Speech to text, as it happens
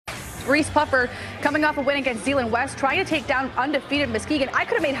Reeths-Puffer coming off a win against Zeeland West, trying to take down undefeated Muskegon. I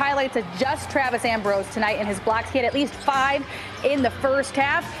could have made highlights of just Travis Ambrose tonight in his blocks. He had at least 5 in the first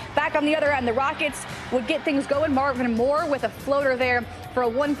half. Back on the other end, the Rockets would get things going. Marvin Moore with a floater there for a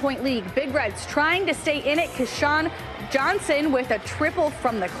 1-point lead. Big Reds trying to stay in it. Keshawn Johnson with a triple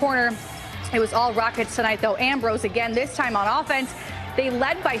from the corner. It was all Rockets tonight, though. Ambrose again, this time on offense. They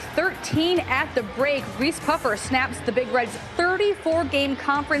led by 13 at the break. Reeths-Puffer snaps the Big Reds' 34-game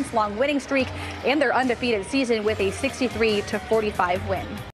conference-long winning streak and their undefeated season with a 63-45 win.